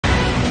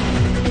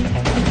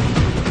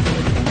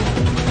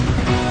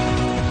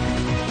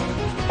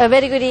A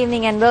very good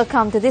evening and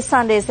welcome to this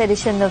Sunday's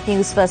edition of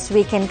News First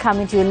Weekend,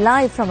 coming to you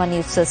live from our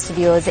Newsfirst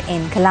studios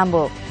in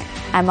Colombo.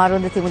 I'm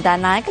Arundhati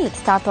Mudanayaka. Let's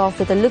start off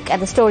with a look at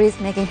the stories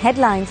making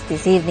headlines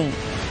this evening.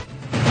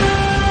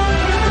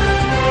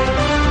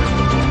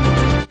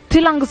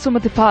 Tilanga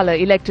Sumathipala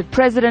elected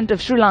president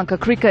of Sri Lanka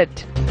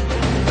Cricket.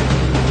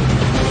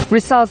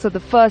 Results of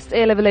the first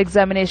A-level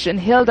examination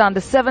held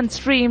under 7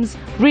 streams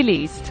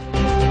released.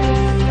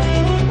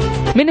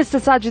 Minister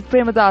Sajith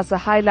Premadasa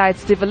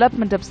highlights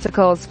development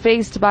obstacles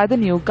faced by the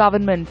new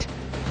government.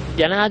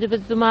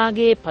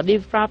 ජනාධිපතිතුමාගේ පදවි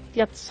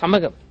ප්‍රාප්තියත්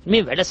සමග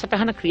මේ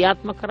වැඩසටහන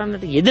ක්‍රියාත්මක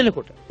කරන්නට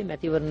යෙදෙනකොට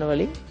මැතිවරණ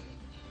වලින්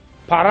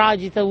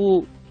පරාජිත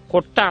වූ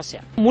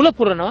කොට්ටාසයක් මුල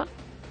පුරනවා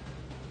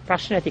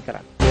ප්‍රශ්න ඇති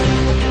කරන්නේ.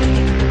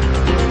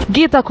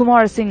 Geeta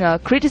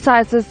Kumarasinghe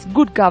criticizes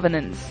good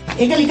governance.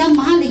 ඒක නිකන්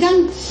මහා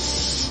නිකන්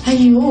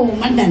අයියෝ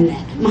මන් දන්නේ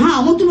මහා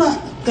අමුතුම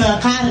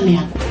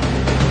කාරණයක්.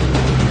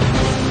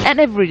 An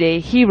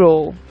everyday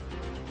hero.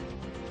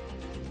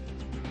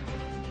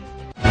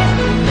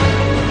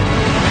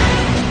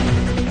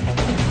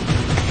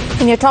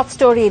 In your top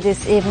story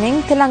this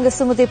evening, Tilanga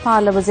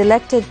Sumathipala was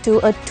elected to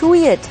a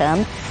 2-year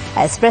term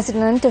as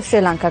president of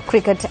Sri Lanka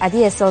Cricket at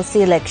the SLC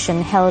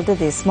election held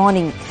this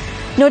morning.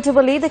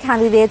 Notably, the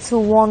candidates who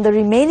won the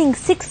remaining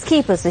 6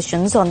 key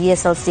positions on the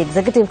SLC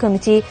Executive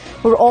Committee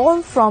were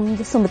all from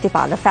the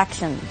Sumathipala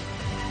faction.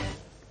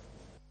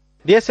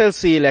 The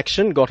SLC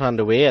election got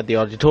underway at the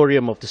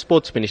auditorium of the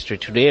Sports Ministry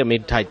today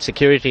amid tight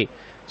security.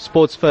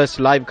 Sports First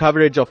live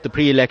coverage of the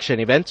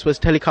pre-election events was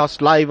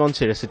telecast live on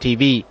Sirasa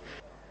TV.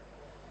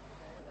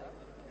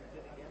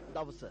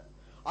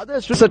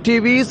 Sirasa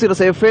TV,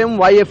 Sirasa FM,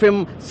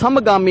 YFM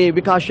සමගාමී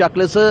විකාශයක්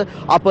ලෙස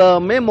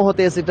අප මේ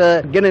මොහොතේ සිට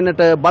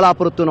ගෙනෙන්නට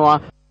බලාපොරොත්තු වෙනවා.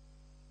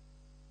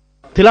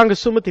 Tilanga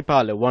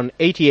Sumathipala won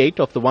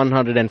 88 of the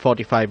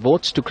 145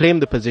 votes to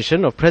claim the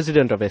position of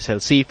president of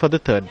SLC for the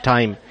 3rd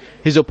time.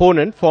 His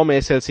opponent, former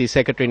SLC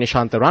Secretary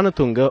Nishantha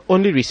Ranatunga,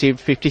 only received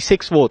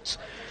 56 votes.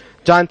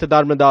 Jayantha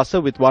Dharmadasa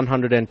with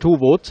 102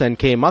 votes and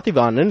K.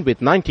 Mathivanan with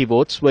 90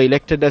 votes were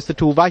elected as the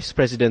 2 vice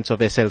presidents of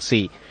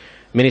SLC.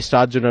 Minister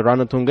Arjuna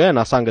Ranatunga and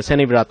Asanga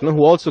Seniviratne,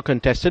 who also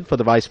contested for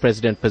the vice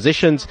president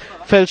positions,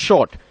 fell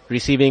short,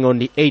 receiving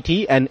only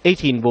 80 and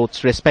 18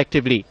 votes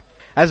respectively.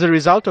 As a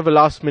result of a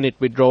last-minute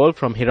withdrawal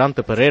from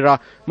Hirantha Pereira,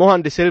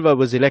 Mohan De Silva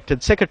was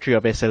elected Secretary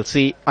of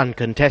SLC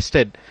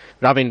uncontested.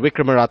 Ravin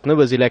Wickramaratne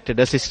was elected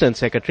Assistant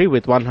Secretary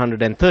with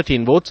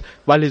 113 votes,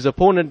 while his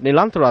opponent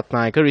Nilantha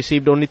Ratnayaka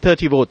received only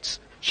 30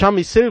 votes.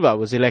 Shami Silva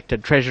was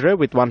elected Treasurer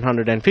with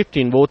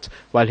 115 votes,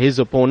 while his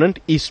opponent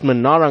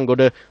Eastman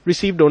Narangoda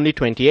received only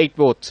 28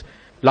 votes.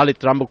 Lalit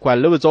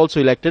Rambukwalla was also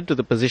elected to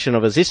the position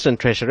of Assistant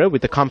Treasurer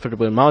with a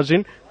comfortable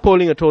margin,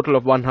 polling a total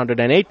of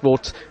 108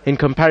 votes in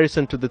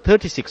comparison to the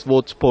 36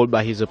 votes polled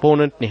by his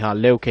opponent Nihal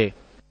Leuke.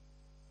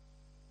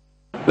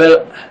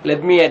 Well,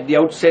 let me at the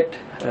outset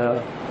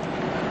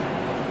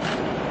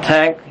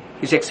thank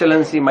His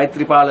Excellency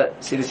Maithripala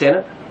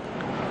Sirisena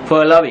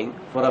for allowing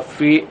for a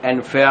free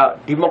and fair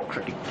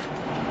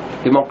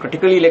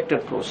democratically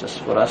elected process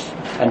for us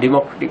and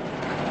democratic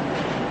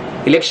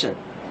election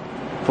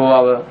for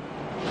our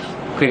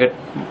cricket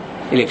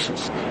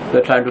elections. We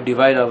are trying to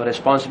divide our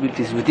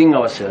responsibilities within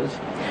ourselves.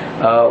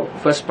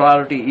 First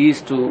priority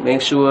is to make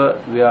sure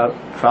we are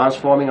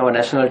transforming our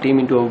national team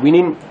into a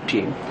winning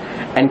team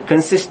and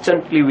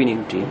consistently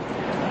winning team,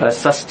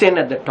 sustained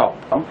at the top.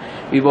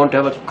 We want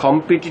to have a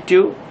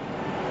competitive,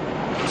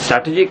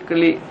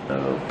 strategically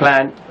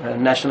planned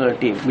national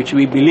team, which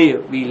we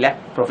believe we lack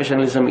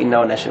professionalism in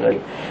our national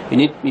team. We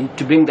need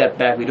to bring that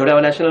back. We don't have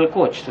a national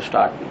coach to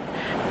start with.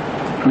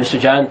 Mr.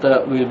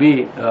 Jayantha will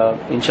be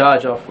in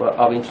charge of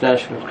our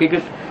international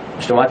cricket.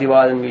 Mr.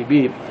 Mathivanan will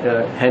be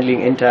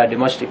handling entire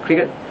domestic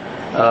cricket.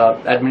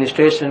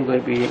 Administration will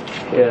be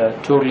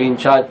totally in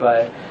charge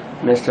by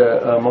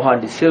Mr. Mohan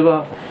De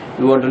Silva.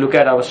 We want to look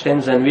at our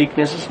strengths and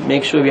weaknesses,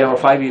 make sure we have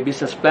a 5-year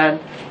business plan.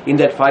 In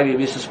that 5-year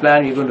business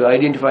plan, we're going to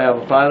identify our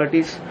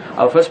priorities.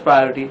 Our first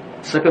priority,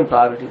 second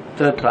priority,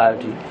 third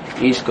priority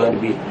is going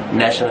to be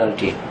national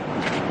team.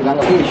 Now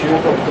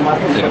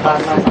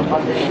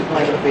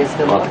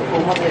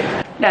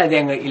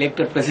then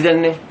elected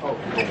president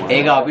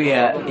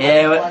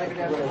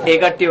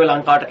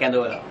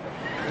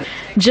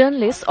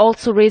Journalists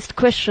also raised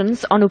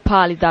questions on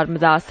Upali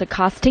Dharmadasa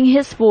casting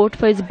his vote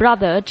for his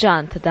brother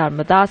Jayantha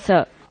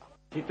Dharmadasa.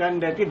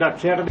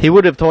 He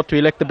would have thought to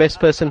elect the best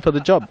person for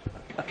the job.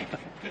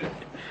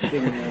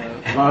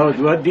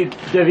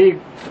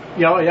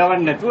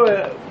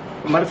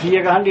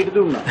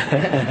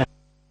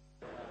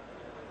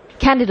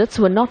 Candidates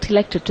who were not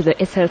elected to the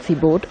SLC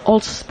board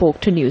also spoke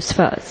to News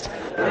First.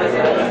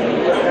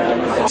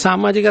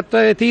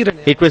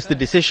 It was the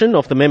decision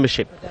of the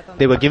membership.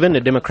 They were given a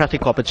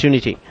democratic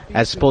opportunity.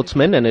 As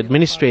sportsmen and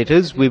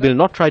administrators, we will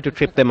not try to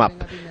trip them up.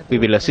 We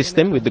will assist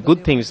them with the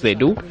good things they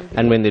do,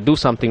 and when they do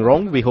something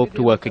wrong, we hope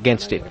to work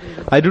against it.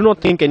 I do not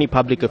think any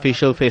public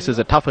official faces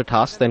a tougher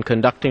task than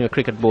conducting a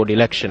cricket board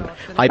election.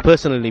 I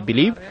personally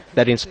believe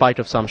that in spite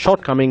of some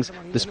shortcomings,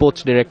 the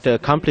sports director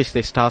accomplished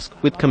this task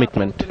with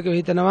commitment.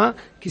 Today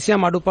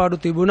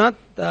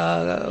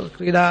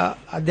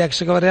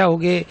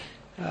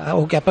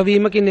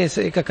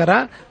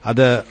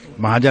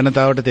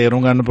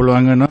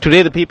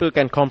the people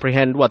can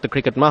comprehend what the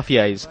cricket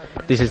mafia is.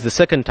 This is the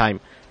second time.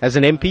 As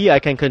an MP, I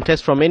can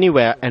contest from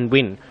anywhere and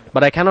win,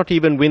 but I cannot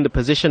even win the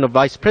position of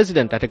vice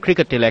president at a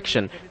cricket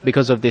election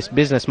because of this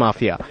business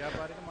mafia.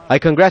 I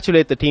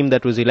congratulate the team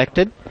that was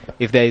elected.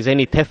 If there is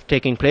any theft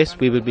taking place,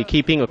 we will be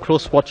keeping a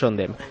close watch on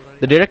them.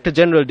 The Director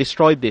General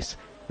destroyed this.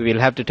 We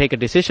will have to take a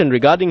decision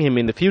regarding him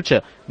in the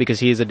future because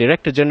he is a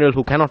Director General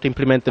who cannot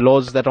implement the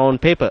laws that are on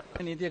paper.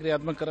 Upali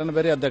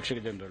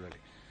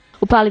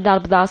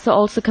Dharmadasa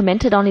also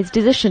commented on his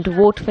decision to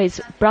vote for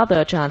his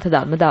brother Jayantha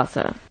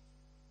Dharmadasa.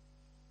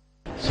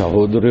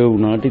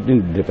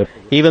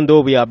 Even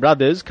though we are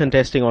brothers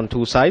contesting on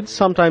two sides,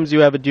 sometimes you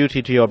have a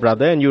duty to your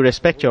brother and you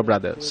respect your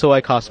brother. So I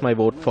cast my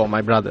vote for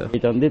my brother.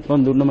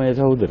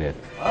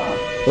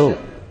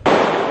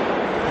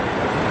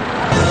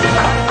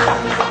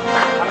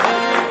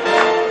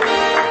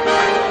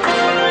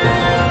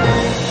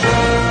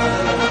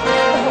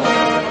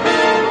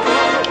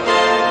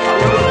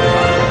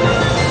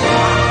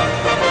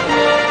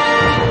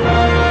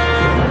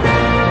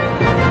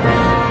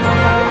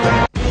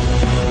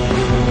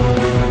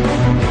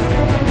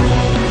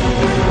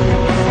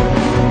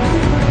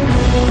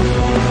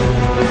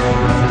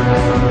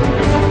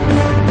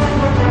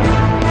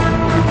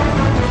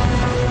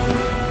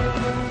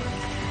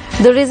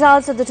 The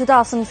results of the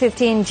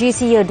 2015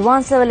 GCE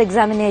Advanced Level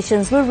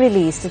Examinations were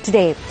released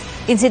today.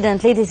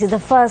 Incidentally, this is the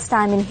first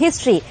time in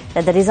history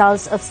that the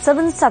results of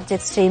 7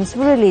 subject streams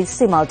were released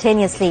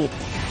simultaneously.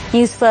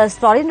 News First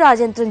Florin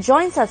Rajendran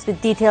joins us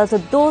with details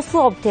of those who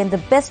obtained the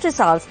best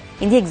results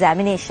in the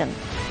examination.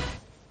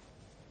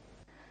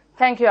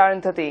 Thank you,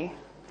 Arundhati.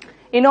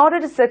 In order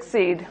to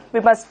succeed, we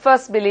must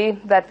first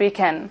believe that we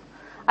can.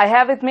 I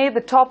have with me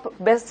the top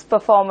best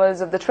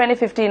performers of the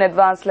 2015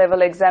 Advanced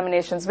Level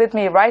Examinations with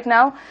me right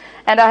now.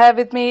 And I have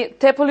with me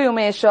Tepuli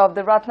Umesha of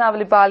the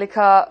Ratnavali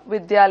Balika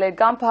Vidyalaya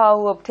Gampaha,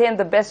 who obtained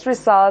the best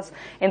results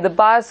in the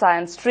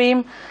Bioscience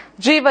stream.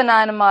 Jeeva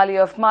Nayanamali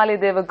of Mali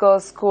Deva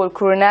Girls School,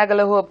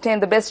 Kurunagala, who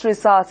obtained the best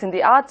results in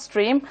the Art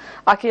stream.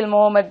 Akhil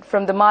Mohammed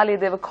from the Mali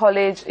Deva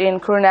College in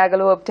Kurunagala,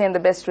 who obtained the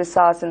best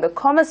results in the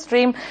Commerce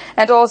stream.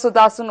 And also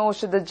Dasun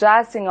Osha, the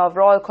Jai Singh of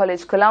Royal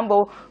College,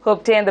 Colombo, who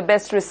obtained the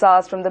best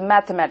results from the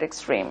Mathematics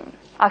stream.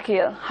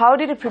 Akhil, how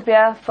did you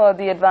prepare for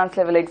the Advanced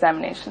Level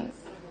Examinations?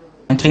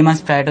 3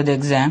 months prior to the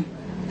exam,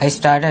 I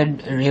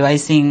started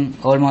revising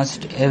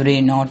almost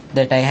every note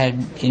that I had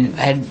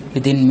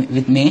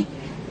with me.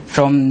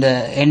 From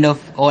the end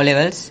of O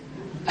levels,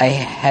 I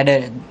had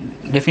a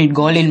definite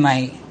goal in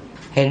my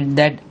head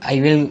that I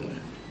will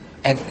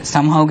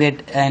somehow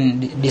get a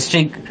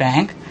district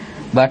rank,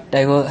 but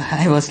I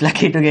was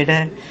lucky to get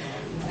an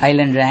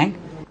island rank.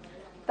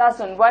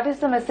 Dasun, what is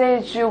the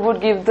message you would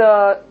give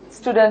the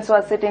students who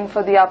are sitting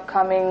for the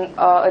upcoming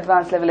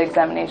Advanced Level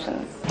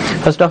Examinations?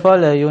 First of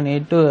all, you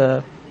need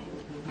to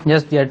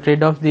just get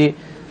rid of the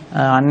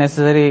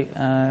unnecessary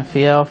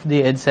fear of the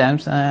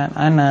exams,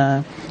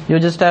 and you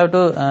just have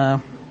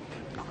to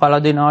follow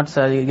the notes,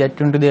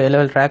 get into the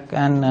A-level track,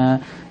 and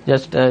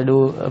just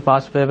do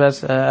past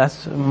papers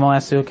as more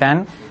as you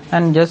can,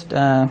 and just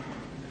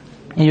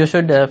you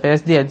should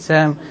face the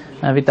exam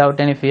without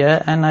any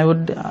fear, and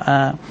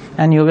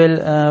and you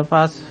will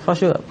pass for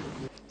sure.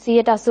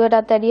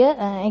 180ටත් වැඩිය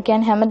ඒ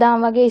කියන්නේ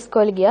හැමදාම වගේ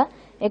ඉස්කෝලේ ගියා.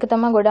 ඒක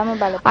තමයි ගොඩම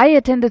බලපෑම. I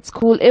attended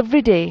school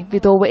every day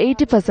with over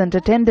 80%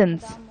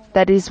 attendance.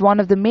 That is one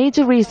of the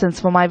major reasons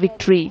for my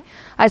victory.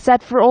 I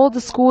sat for all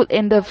the school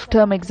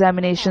end-of-term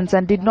examinations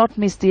and did not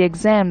miss the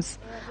exams.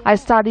 I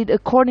studied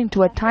according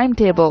to a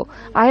timetable.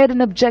 I had an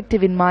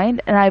objective in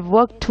mind and I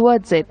worked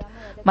towards it.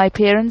 My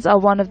parents are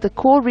one of the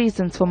core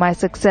reasons for my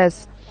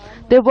success.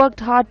 They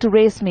worked hard to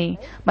raise me.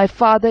 My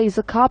father is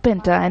a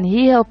carpenter and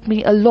he helped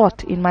me a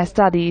lot in my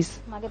studies.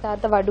 මගේ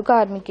තාත්තා වඩු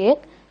කාර්මිකයෙක්.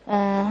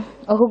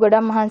 ඔහු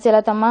ගොඩක්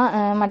මහන්සියලා තමයි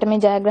මට මේ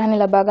ජයග්‍රහණය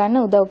ලබා ගන්න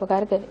උදව්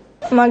උපකාර කරේ.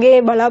 මගේ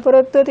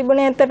බලාපොරොත්තුව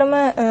තිබුණේ ඇත්තටම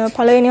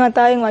පළවෙනි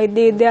වතාවෙන්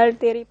වෛද්‍ය විද්‍යාලයට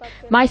තේරීපත්.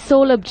 My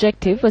sole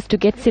objective was to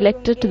get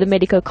selected to the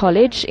medical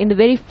college in the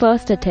very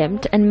first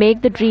attempt and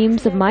make the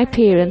dreams of my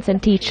parents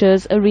and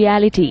teachers a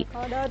reality.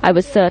 I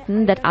was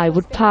certain that I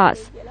would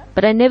pass.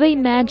 But I never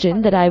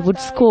imagined that I would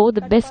score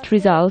the best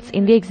results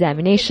in the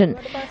examination.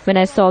 When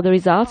I saw the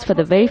results for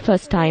the very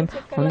first time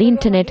on the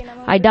internet,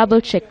 I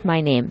double-checked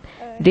my name.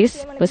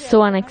 This was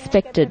so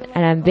unexpected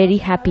and I'm very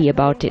happy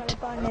about it.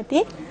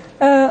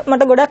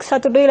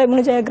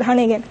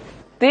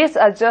 These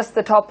are just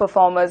the top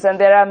performers, and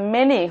there are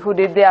many who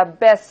did their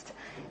best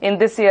in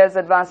this year's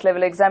Advanced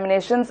Level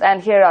Examinations, and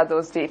here are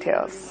those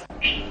details.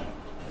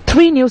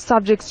 3 new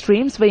subject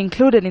streams were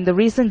included in the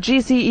recent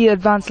GCE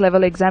Advanced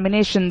Level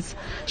examinations.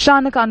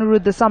 Shanak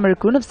Anuruddha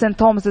Samarakun of St.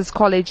 Thomas's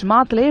College,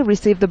 Matale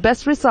received the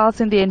best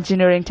results in the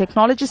Engineering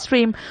Technology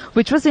stream,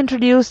 which was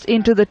introduced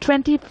into the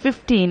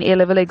 2015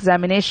 A-Level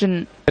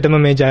examination.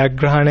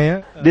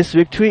 This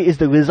victory is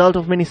the result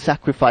of many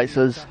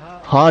sacrifices,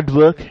 hard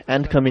work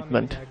and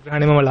commitment.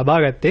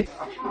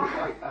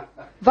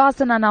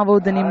 Vasana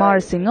Navodhani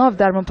Marasinghe of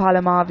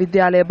Dharmapala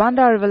Mahavidyalaya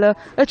Bandarawala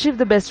achieved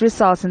the best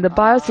results in the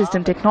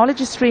Biosystem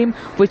Technology stream,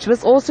 which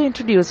was also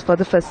introduced for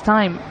the first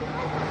time.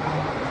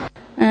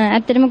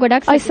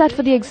 I sat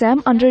for the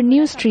exam under a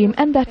new stream,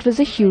 and that was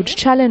a huge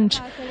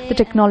challenge. The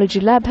technology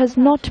lab has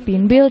not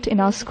been built in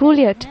our school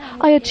yet.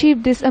 I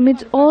achieved this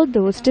amidst all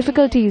those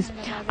difficulties.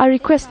 I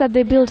request that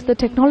they build the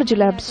technology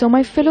lab so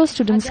my fellow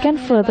students can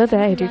further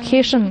their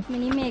education.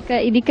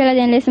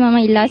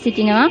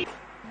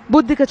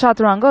 Buddhika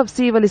Chaturanga of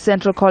Sivali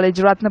Central College,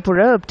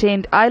 Ratnapura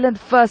obtained island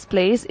first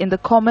place in the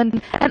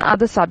common and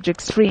other subject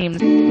streams.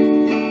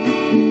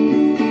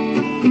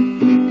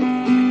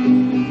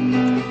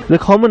 The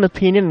common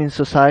opinion in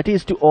society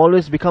is to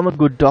always become a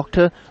good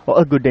doctor or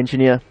a good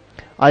engineer.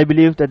 I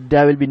believe that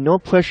there will be no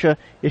pressure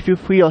if you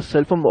free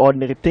yourself from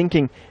ordinary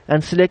thinking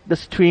and select the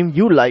stream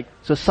you like,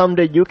 so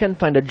someday you can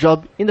find a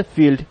job in the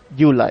field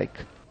you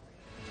like.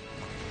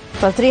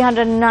 Well,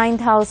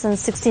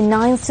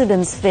 309,069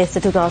 students faced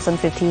the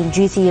 2015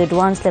 GCE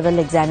Advanced Level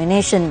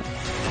examination.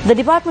 The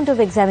Department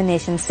of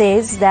Examination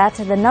says that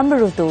the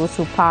number of those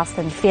who passed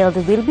and failed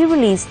will be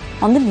released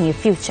on the near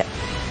future.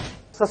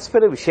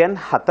 සස්පෙර විෂයන්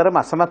 4ම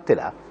අසමත්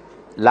වෙලා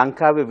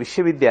ලංකාවේ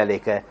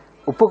විශ්වවිද්‍යාලයක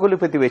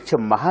උපකුලපති වෙච්ච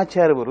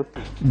මහාචාර්යවරුත්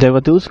There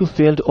were those who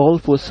failed all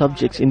 4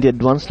 subjects in the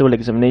advanced level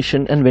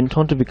examination and went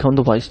on to become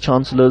the vice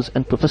chancellors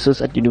and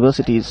professors at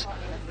universities.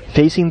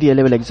 Facing the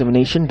A-level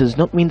examination does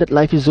not mean that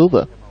life is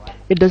over.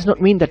 It does not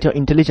mean that your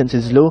intelligence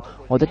is low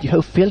or that you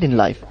have failed in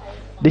life.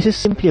 This is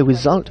simply a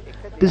result.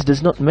 This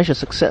does not measure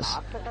success.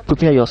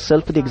 Prepare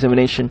yourself for the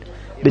examination.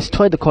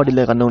 Destroy the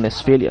cordillera known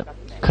as failure.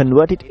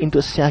 Convert it into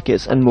a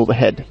staircase and move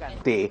ahead.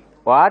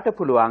 ඔයාට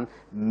පුළුවන්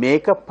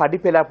මේක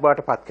පඩිපෙළක්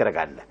බවට පත්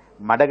කරගන්න.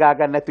 මඩ ගා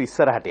ගන්න නැතු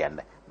ඉස්සරහට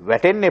යන්න.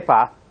 වැටෙන්න එපා.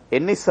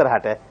 එන්න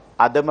ඉස්සරහට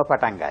අදම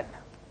පටන් ගන්න.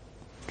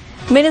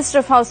 Minister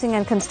of Housing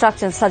and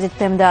Construction Sajid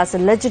Premdas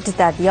alleged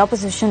that the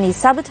opposition is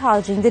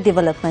sabotaging the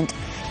development.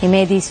 He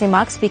made these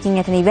remarks speaking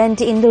at an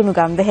event in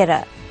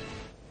Lunugambehera.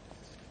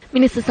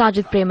 Minister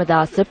Sajid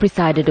Premadasa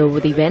presided over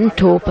the event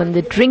to open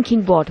the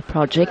drinking water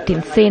project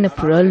in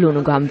Senapura,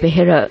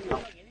 Lunugambehera.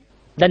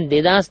 දැන්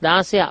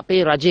 2016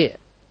 අපේ රජය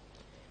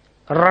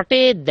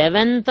රටේ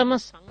දැවැන්තම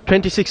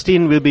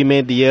 2016 will be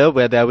made the year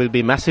where there will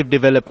be massive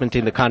development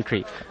in the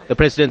country. The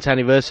President's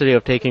anniversary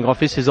of taking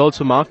office is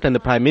also marked, and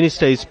the Prime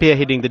Minister is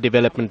spearheading the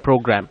development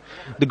program.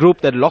 The group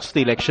that lost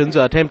the elections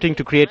are attempting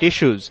to create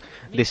issues.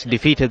 This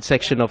defeated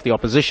section of the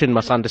opposition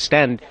must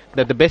understand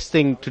that the best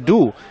thing to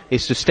do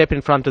is to step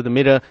in front of the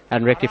mirror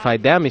and rectify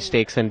their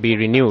mistakes and be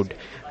renewed.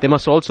 They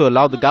must also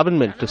allow the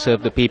government to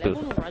serve the people.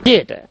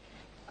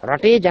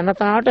 රටේ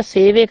ජනතාවට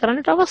සේවය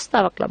කරන්නට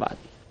අවස්ථාවක් ලබා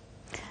දී.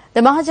 The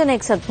Mahajana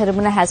Eksat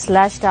Peramuna has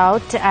lashed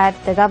out at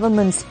the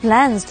government's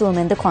plans to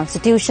amend the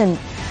constitution.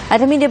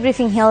 At a media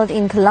briefing held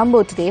in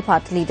Colombo today,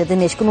 party leader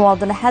Dinesh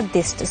Gunawardena had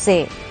this to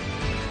say.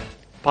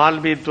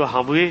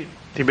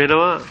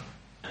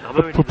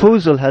 A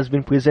proposal has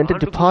been presented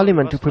to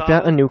Parliament to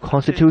prepare a new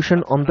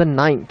constitution on the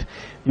 9th.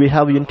 We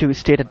have a unitary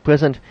state at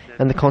present,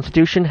 and the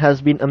constitution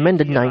has been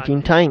amended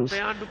 19 times.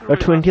 A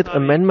 20th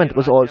amendment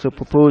was also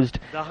proposed.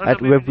 At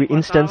every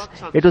instance,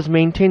 it was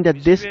maintained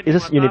that this is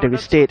a unitary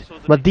state.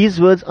 But these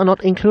words are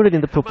not included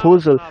in the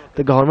proposal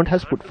the government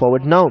has put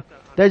forward now.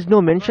 There is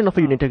no mention of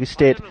a unitary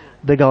state.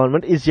 The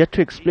government is yet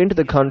to explain to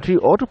the country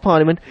or to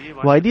Parliament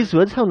why these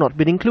words have not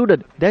been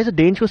included. There is a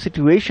dangerous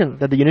situation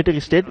that the unitary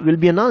state will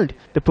be annulled.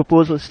 The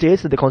proposal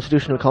states that the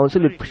Constitutional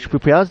Council, which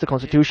prepares the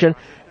Constitution,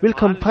 will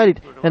compile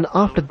it, and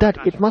after that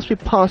it must be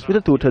passed with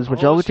a 2/3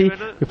 majority,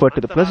 referred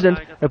to the President,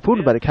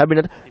 approved by the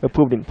Cabinet,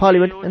 approved in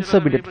Parliament, and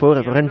submitted for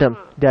referendum.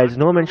 There is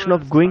no mention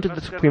of going to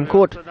the Supreme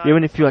Court.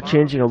 Even if you are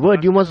changing a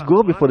word, you must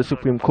go before the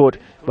Supreme Court.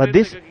 But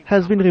this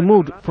has been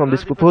removed from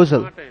this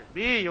proposal.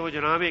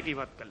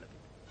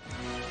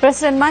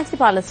 President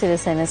Maithripala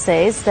Sirisena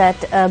says that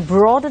a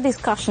broader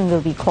discussion will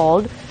be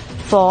called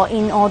for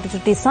in order to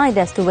decide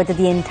as to whether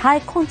the entire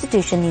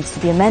constitution needs to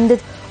be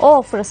amended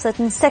or for a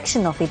certain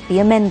section of it be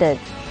amended.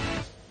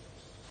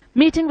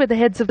 Meeting with the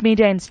heads of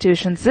media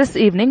institutions this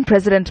evening,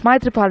 President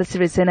Maithripala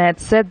Sirisena had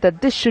said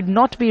that this should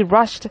not be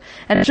rushed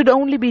and should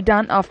only be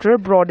done after a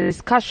broader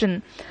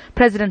discussion.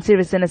 President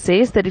Sirisena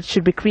says that it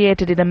should be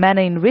created in a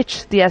manner in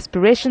which the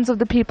aspirations of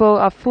the people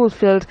are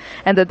fulfilled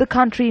and that the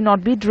country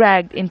not be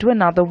dragged into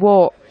another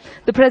war.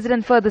 The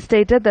President further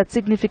stated that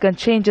significant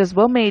changes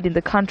were made in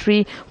the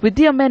country with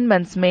the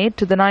amendments made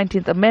to the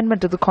 19th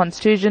Amendment to the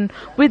Constitution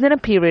within a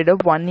period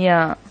of 1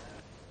 year.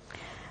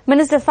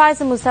 Minister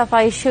Faisal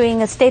Mustafa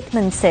issuing a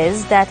statement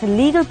says that a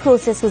legal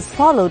process was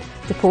followed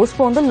to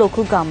postpone the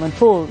local government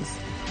polls.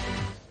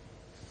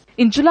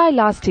 In July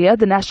last year,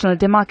 the National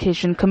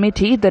Demarcation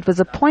Committee that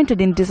was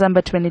appointed in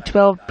December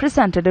 2012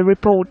 presented a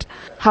report.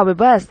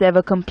 However, as there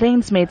were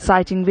complaints made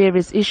citing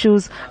various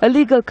issues, a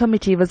legal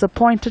committee was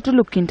appointed to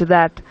look into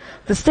that.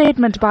 The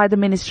statement by the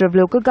Minister of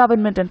Local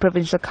Government and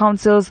Provincial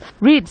Councils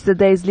reads that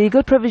there is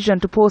legal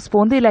provision to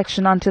postpone the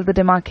election until the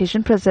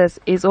demarcation process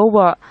is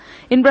over.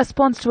 In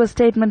response to a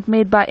statement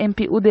made by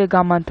MP Udaya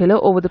Gammanpilla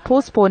over the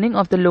postponing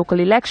of the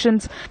local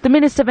elections, the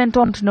Minister went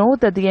on to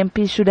note that the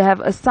MP should have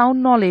a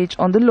sound knowledge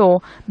on the law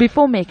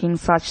before making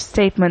such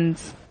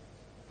statements.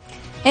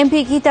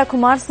 MP Geeta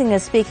Kumarsinghe,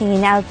 speaking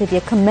in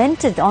Alpedia,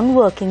 commented on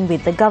working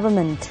with the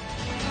government.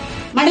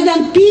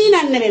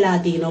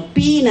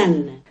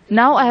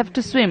 Now I have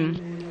to swim.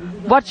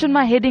 What should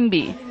my heading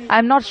be? I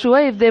am not sure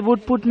if they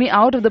would put me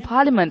out of the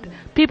parliament.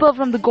 People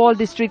from the Galle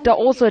district are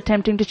also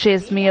attempting to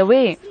chase me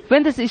away.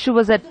 When this issue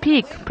was at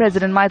peak,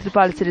 President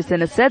Maithripala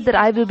Sirisena said that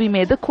I will be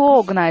made the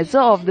co-organizer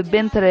of the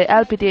Benthare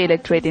Alpedia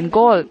electorate in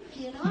Galle.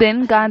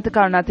 Then Gayantha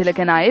Karunathilake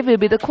and I will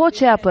be the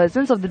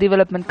co-chairpersons of the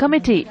development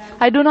committee.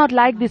 I do not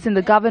like this in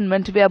the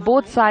government where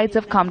both sides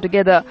have come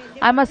together.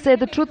 I must say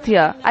the truth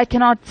here. I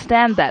cannot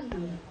stand that.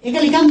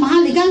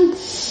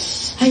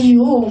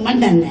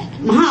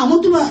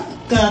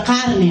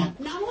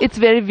 It's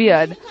very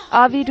weird.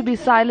 Are we to be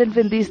silent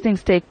when these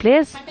things take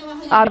place?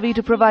 Are we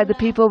to provide the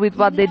people with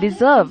what they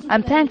deserve?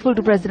 I'm thankful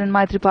to President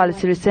Maithripala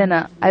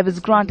Sirisena. I was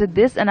granted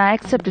this and I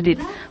accepted it.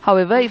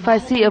 However, if I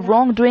see a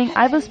wrongdoing,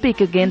 I will speak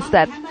against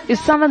that. If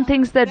someone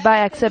thinks that by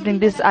accepting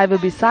this I will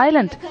be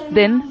silent,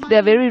 then they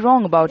are very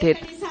wrong about it.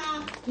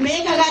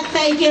 Minister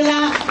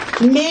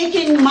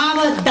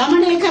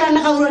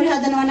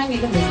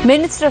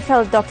of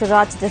Health Dr.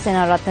 Rajita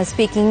Senaratne,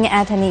 speaking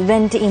at an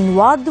event in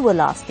Wadua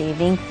last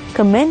evening,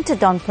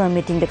 commented on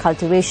permitting the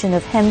cultivation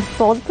of hemp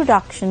for the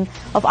production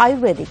of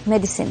Ayurvedic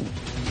medicine.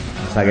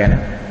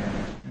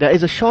 There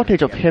is a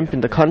shortage of hemp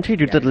in the country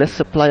due to the less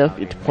supply of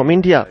it from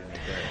India.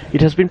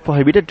 It has been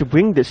prohibited to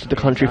bring this to the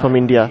country from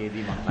India.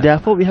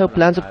 Therefore, we have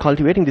plans of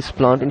cultivating this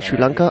plant in Sri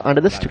Lanka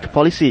under the strict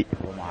policy.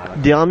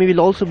 The army will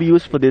also be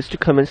used for this to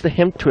commence the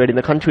hemp trade in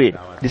the country.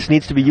 This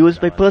needs to be used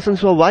by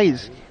persons who are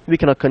wise. We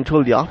cannot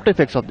control the after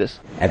effects of this.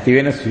 There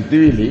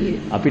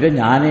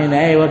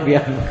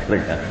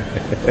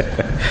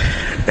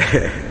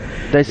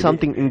is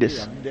something in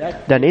this.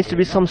 There needs to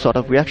be some sort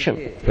of reaction.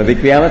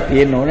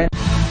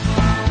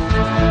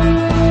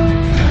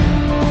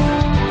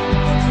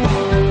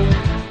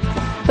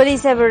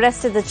 Police have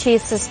arrested the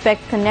chief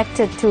suspect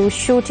connected to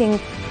shooting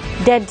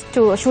dead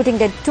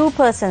two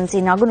persons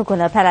in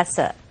Agunukula,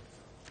 Palasa.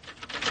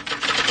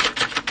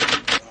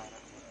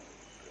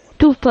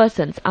 Two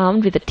persons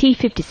armed with a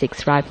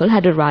T-56 rifle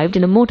had arrived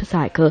in a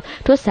motorcycle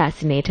to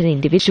assassinate an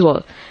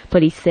individual.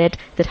 Police said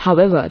that,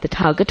 however, the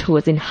target, who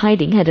was in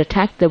hiding, had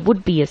attacked the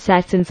would-be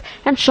assassins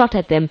and shot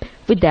at them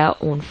with their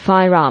own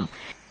firearm.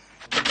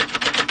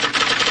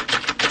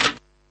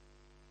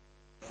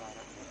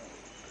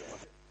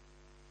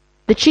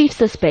 The chief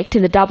suspect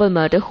in the double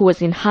murder, who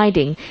was in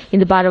hiding in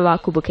the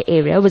Barawakubuka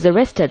area, was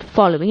arrested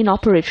following an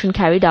operation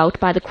carried out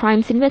by the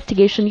Crimes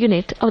Investigation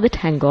Unit of the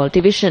Tangol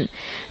Division.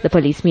 The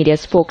police media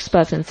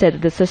spokesperson said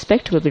that the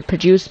suspect will be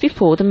produced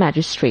before the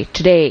magistrate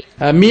today.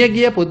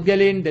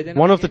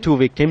 One of the two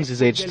victims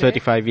is aged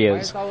 35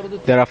 years.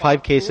 There are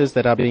 5 cases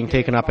that are being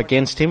taken up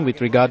against him with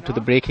regard to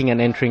the breaking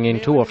and entering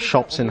into of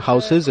shops and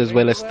houses as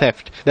well as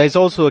theft. There is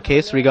also a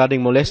case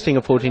regarding molesting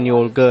a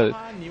 14-year-old girl.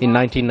 In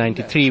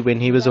 1993, when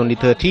he was only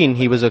 13,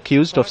 he was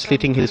accused of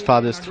slitting his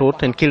father's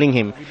throat and killing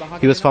him.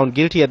 He was found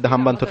guilty at the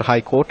Hambantota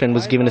High Court and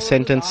was given a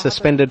sentence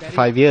suspended for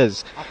 5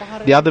 years.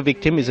 The other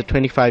victim is a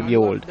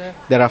 25-year-old.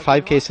 There are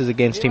 5 cases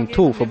against him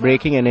too for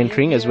breaking and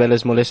entering as well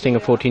as molesting a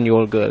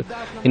 14-year-old girl.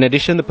 In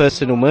addition, the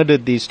person who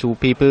murdered these 2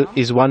 people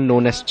is one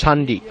known as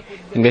Chandi.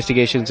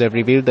 Investigations have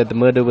revealed that the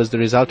murder was the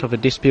result of a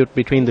dispute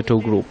between the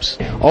 2 groups.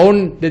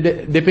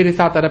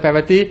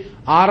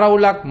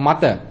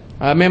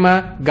 මෙම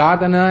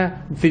ඝාතන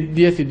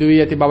සිද්ධිය සිදු වී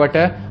ඇති බවට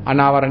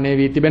අනාවරණය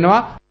වී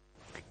තිබෙනවා.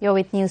 You're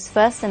with News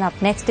First, and up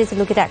next is a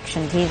look at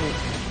Action TV.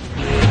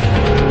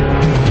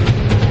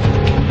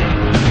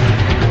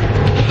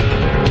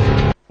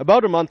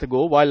 About a month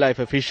ago, wildlife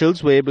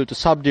officials were able to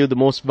subdue the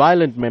most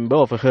violent member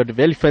of a herd of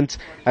elephants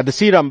at the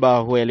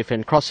Sirambahu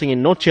elephant crossing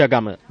in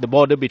Nochiagama, the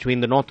border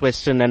between the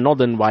northwestern and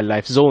northern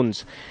wildlife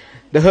zones.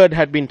 The herd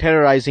had been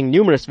terrorizing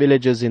numerous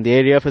villages in the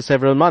area for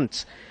several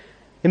months.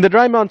 In the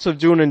dry months of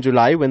June and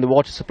July, when the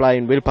water supply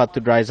in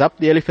Wilpattu dries up,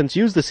 the elephants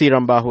use the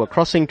Sirambahu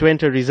crossing to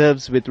enter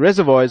reserves with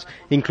reservoirs,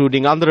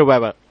 including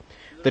Andhrawewa.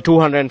 The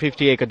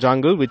 250-acre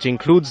jungle, which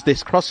includes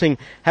this crossing,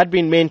 had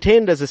been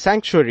maintained as a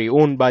sanctuary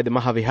owned by the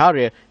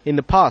Mahaviharya in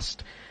the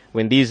past.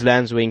 When these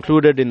lands were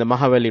included in the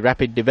Mahawali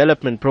Rapid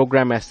Development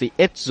Program as the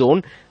 8th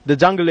zone, the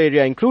jungle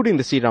area, including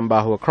the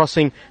Sirambahu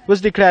crossing,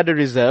 was declared a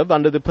reserve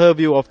under the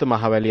purview of the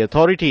Mahawali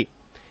Authority.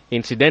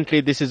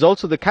 Incidentally, this is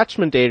also the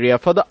catchment area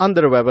for the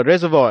Andhrawewa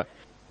Reservoir.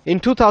 In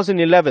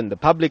 2011, the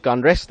public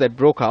unrest that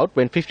broke out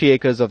when 50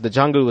 acres of the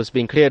jungle was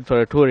being cleared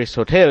for a tourist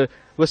hotel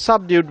was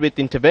subdued with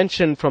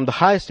intervention from the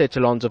highest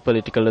echelons of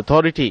political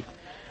authority.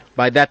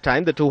 By that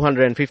time, the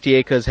 250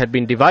 acres had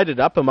been divided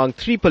up among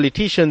 3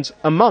 politicians,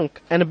 a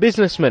monk and a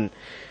businessman.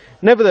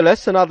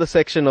 Nevertheless, another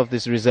section of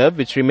this reserve,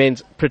 which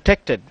remains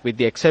protected with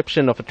the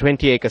exception of a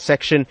 20-acre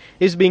section,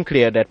 is being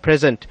cleared at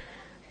present.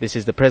 This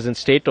is the present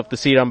state of the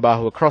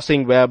Sirambahua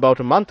crossing, where about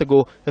a month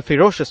ago a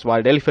ferocious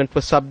wild elephant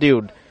was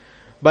subdued.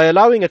 By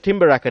allowing a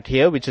timber racket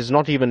here, which is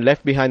not even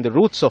left behind the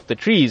roots of the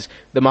trees,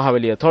 the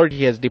Mahaweli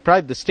authority has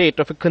deprived the state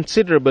of a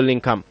considerable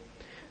income.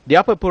 The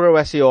Upper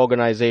Purawasi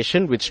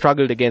organization, which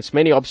struggled against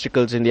many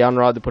obstacles in the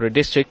Anuradhapura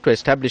district to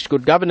establish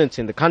good governance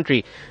in the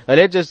country,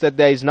 alleges that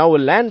there is now a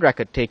land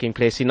racket taking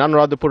place in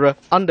Anuradhapura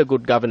under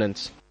good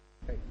governance.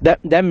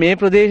 දැන් මේ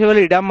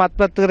ප්‍රදේශවල ඉඩම්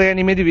අත්පත් කර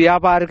ගැනීමේදී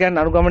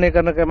ව්‍යාපාරිකයන් අනුගමනය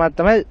කරන ක්‍රමයක්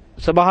තමයි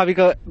ස්වභාවික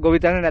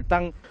ගොවිතැන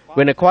නැත්නම්.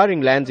 When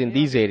acquiring lands in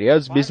these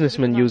areas,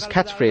 businessmen use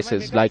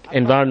catchphrases like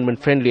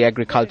environment-friendly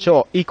agriculture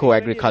or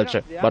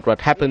eco-agriculture. But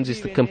what happens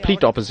is the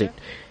complete opposite.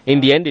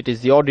 In the end, it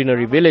is the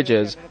ordinary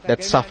villagers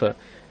that suffer.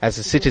 As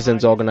a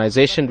citizens'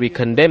 organization, we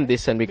condemn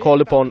this and we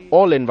call upon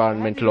all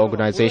environmental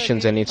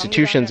organizations and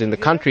institutions in the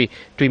country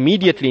to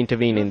immediately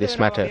intervene in this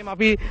matter.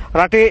 අපි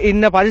රටේ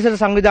ඉන්න පරිසර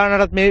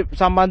සංවිධානවලත් මේ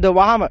සම්බන්ධව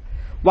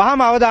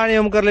වහම අවධානය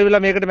යොමු කරලා ඉවලා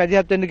මේකට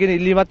මැදිහත් වෙන්න කියන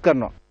ඉල්ලීමක්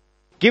කරනවා.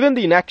 Given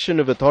the inaction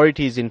of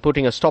authorities in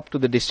putting a stop to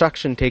the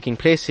destruction taking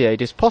place here,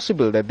 it is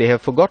possible that they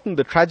have forgotten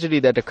the tragedy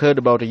that occurred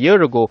about a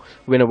year ago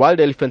when a wild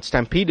elephant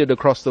stampeded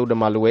across the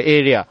Udamaluwa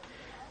area.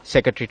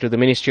 Secretary to the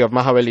Ministry of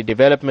Mahaweli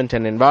Development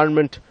and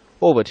Environment,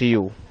 over to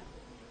you.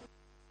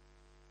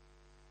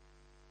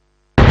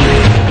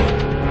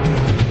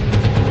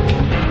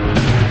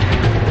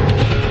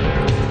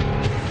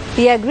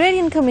 The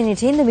agrarian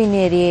community in the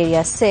Mineri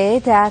area say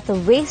that the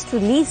waste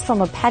released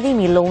from a paddy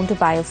mill owned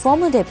by a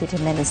former deputy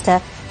minister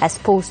has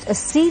posed a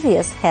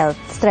serious health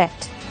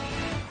threat.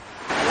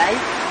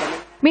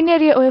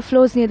 Mineria oil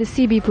flows near the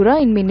CB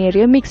Pura in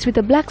Mineria mixed with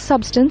a black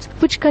substance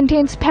which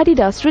contains paddy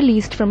dust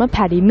released from a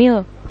paddy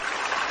mill.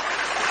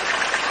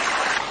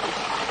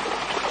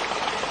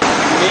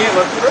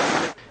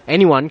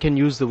 Anyone can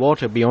use the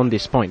water beyond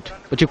this point,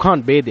 but you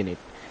can't bathe in it.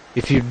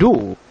 If you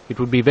do, it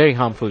would be very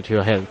harmful to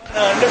your health.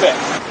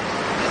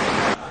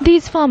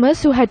 These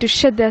farmers who had to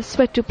shed their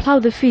sweat to plough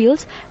the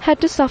fields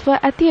had to suffer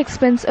at the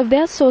expense of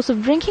their source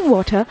of drinking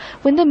water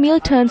when the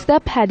mill turns their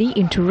paddy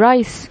into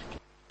rice.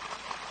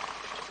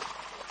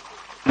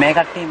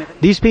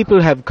 These people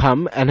have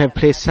come and have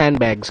placed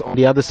sandbags on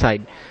the other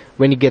side.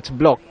 When it gets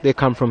blocked, they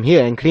come from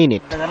here and clean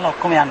it.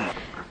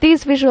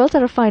 These visuals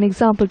are a fine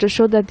example to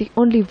show that the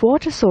only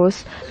water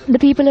source, the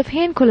people of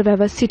Hain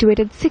Kolavava,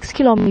 situated 6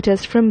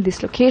 kilometers from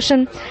this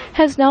location,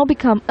 has now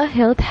become a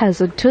health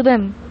hazard to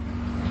them.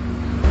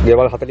 There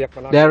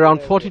are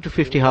around 40 to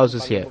 50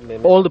 houses here.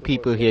 All the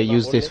people here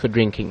use this for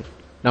drinking.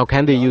 Now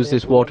can they use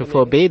this water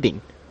for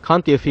bathing?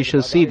 Can't the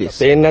officials see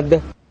this?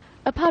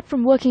 Apart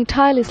from working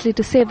tirelessly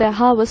to save their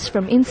harvests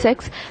from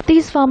insects,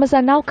 these farmers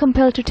are now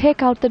compelled to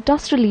take out the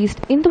dust released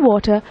in the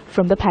water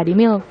from the paddy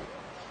mill.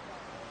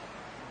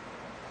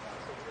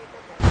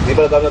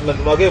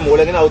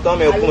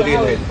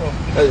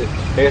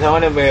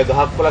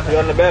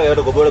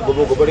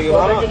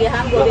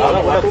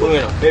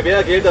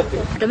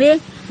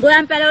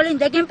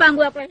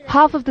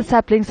 Half of the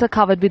saplings are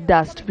covered with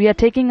dust. We are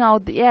taking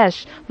out the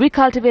ash. We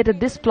cultivated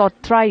this plot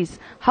thrice.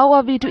 How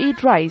are we to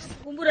eat rice?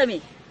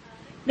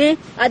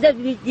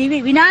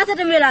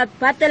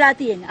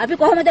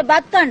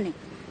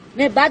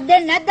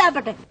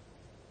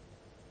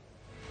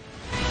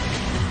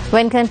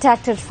 When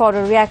contacted for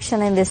a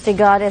reaction in this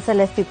regard,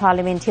 SLFP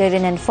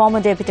parliamentarian and former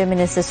Deputy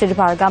Minister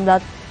Sridipal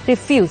Gamlat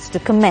refused to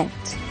comment.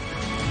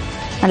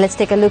 And let's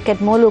take a look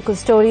at more local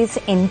stories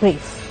in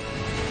brief.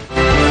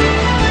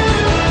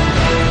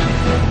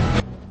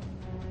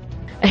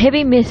 A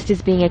heavy mist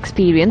is being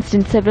experienced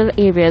in several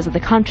areas of the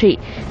country.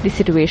 This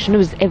situation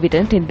was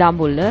evident in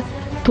Dambulla,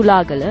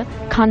 Tulagala,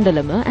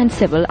 Kandalama and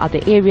several other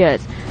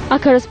areas. Our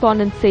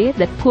correspondents say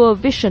that poor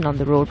vision on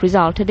the road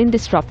resulted in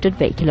disrupted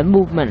vehicular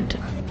movement.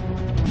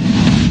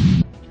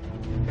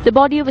 The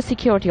body of a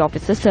security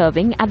officer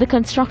serving at the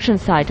construction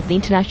site of the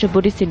International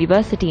Buddhist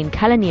University in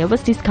Kalaniya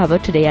was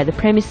discovered today at the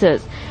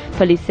premises.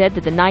 Police said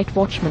that the night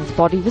watchman's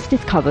body was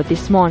discovered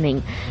this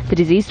morning. The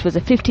deceased was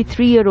a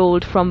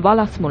 53-year-old from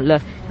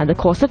Walasmulla and the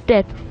cause of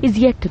death is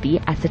yet to be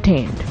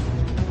ascertained.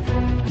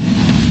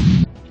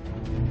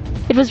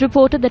 It was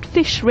reported that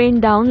fish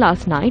rained down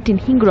last night in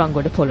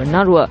Hingurangoda,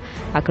 Polonnaruwa.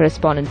 Our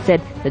correspondent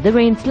said that the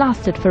rains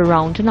lasted for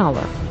around an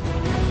hour.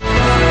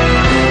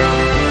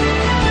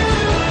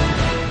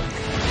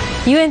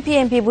 UNP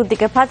MP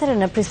Buddhika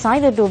Patharana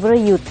presided over a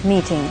youth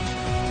meeting.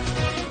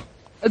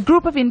 A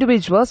group of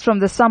individuals from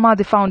the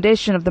Samadhi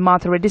Foundation of the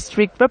Mathura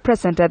district were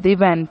present at the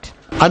event.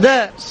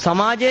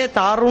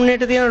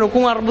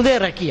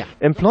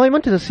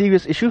 Employment is a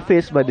serious issue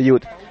faced by the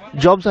youth.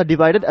 Jobs are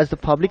divided as the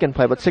public and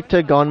private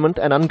sector, government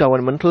and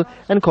ungovernmental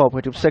and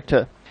cooperative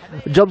sector.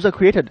 Jobs are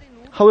created.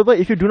 However,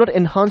 if you do not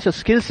enhance your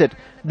skill set,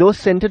 those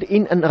centered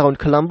in and around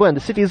Colombo and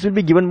the cities will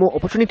be given more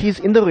opportunities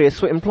in the race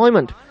for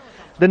employment.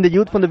 Then the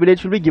youth from the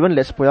village will be given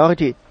less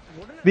priority.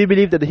 We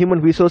believe that the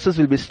human resources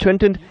will be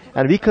strengthened,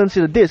 and we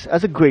consider this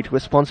as a great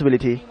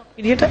responsibility.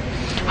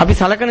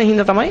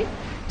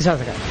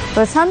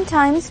 But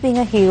sometimes being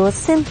a hero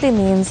simply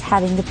means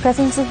having the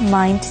presence of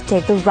mind to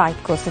take the right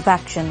course of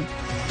action.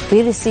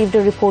 We received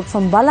a report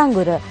from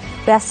Balangura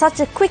where such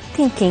a quick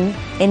thinking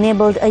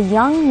enabled a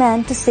young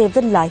man to save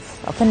the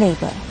life of a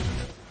neighbor.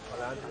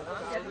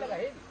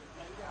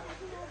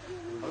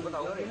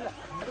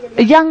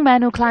 A young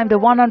man who climbed a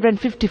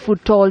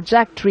 150-foot-tall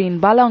jack tree in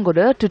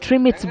Balangura to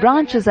trim its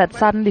branches had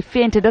suddenly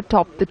fainted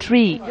atop the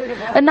tree.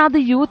 Another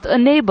youth, a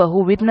neighbor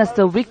who witnessed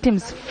the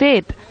victim's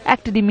fate,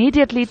 acted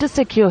immediately to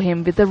secure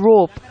him with a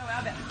rope.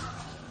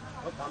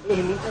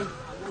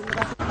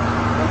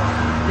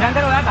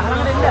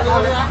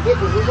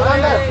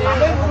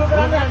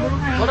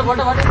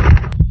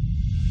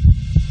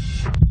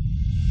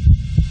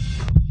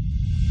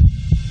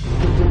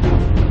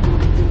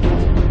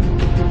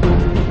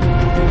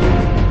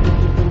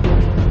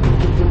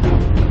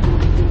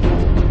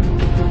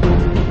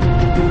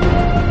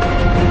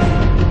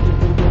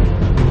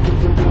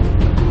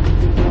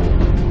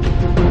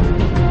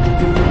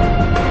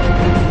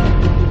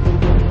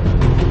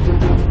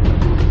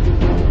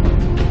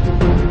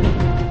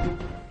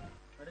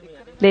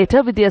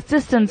 Later, with the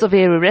assistance of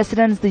area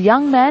residents, the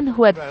young man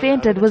who had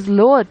fainted was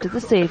lowered to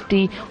the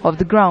safety of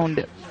the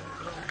ground.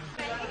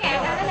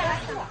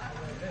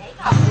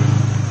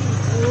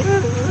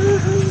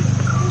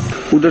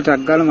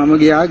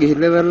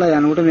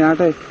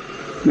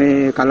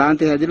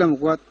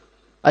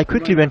 I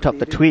quickly went up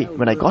the tree.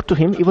 When I got to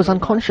him, he was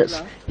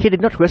unconscious. He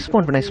did not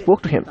respond when I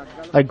spoke to him.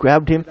 I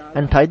grabbed him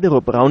and tied the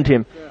rope around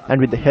him,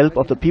 and with the help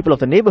of the people of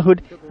the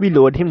neighborhood, we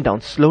lowered him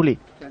down slowly.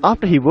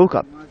 After he woke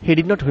up, he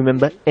did not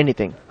remember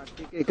anything.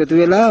 Doctors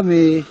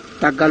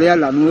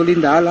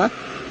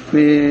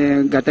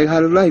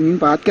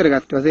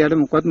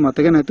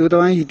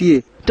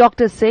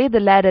say the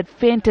lad had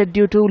fainted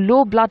due to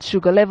low blood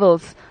sugar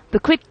levels. The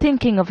quick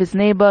thinking of his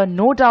neighbor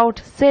no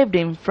doubt saved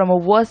him from a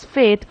worse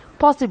fate,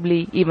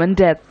 possibly even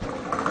death.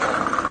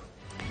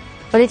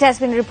 Well, it has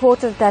been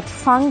reported that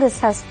fungus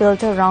has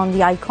built around the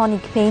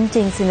iconic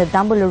paintings in the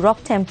Dambulla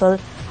Rock Temple,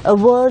 a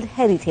World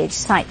Heritage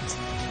Site.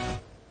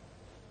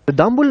 The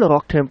Dambulla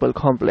Rock Temple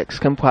complex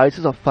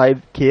comprises of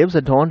 5 caves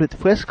adorned with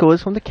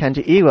frescoes from the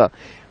Kanji era,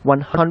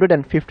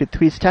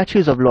 153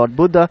 statues of Lord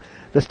Buddha,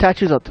 the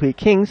statues of 3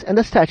 kings, and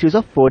the statues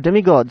of 4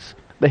 demigods.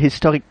 The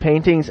historic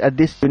paintings at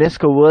this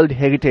UNESCO World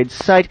Heritage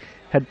Site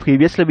had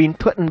previously been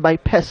threatened by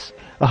pests.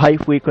 A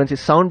high-frequency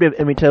sound wave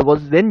emitter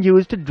was then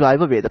used to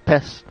drive away the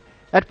pests.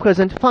 At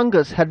present,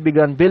 fungus had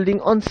begun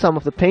building on some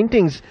of the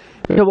paintings,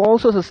 which have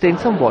also sustained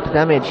some water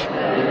damage.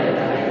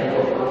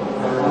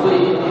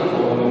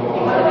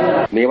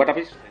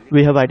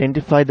 We have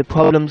identified the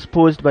problems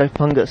posed by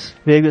fungus,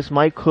 various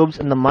microbes,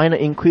 and the minor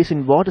increase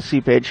in water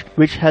seepage,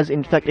 which has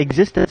in fact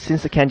existed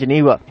since the Kanjan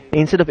era.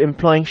 Instead of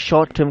employing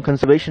short-term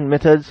conservation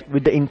methods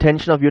with the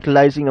intention of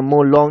utilizing a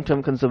more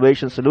long-term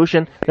conservation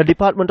solution, the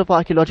Department of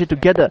Archaeology,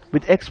 together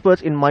with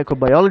experts in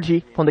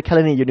microbiology from the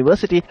Kalani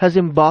University, has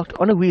embarked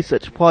on a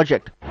research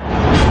project.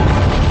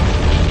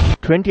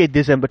 28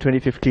 December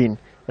 2015,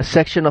 a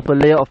section of a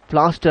layer of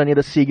plaster near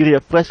the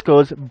Sigiriya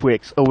frescoes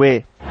breaks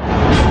away.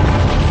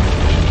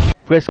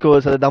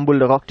 Frescoes at the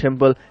Dambulla Rock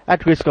Temple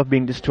at risk of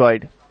being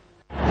destroyed.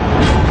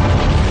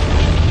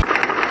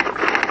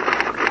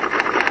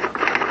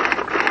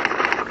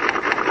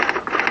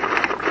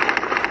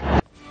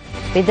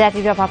 With that,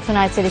 we wrap up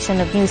tonight's edition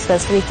of News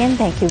First Weekend.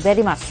 Thank you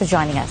very much for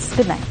joining us.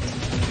 Good night.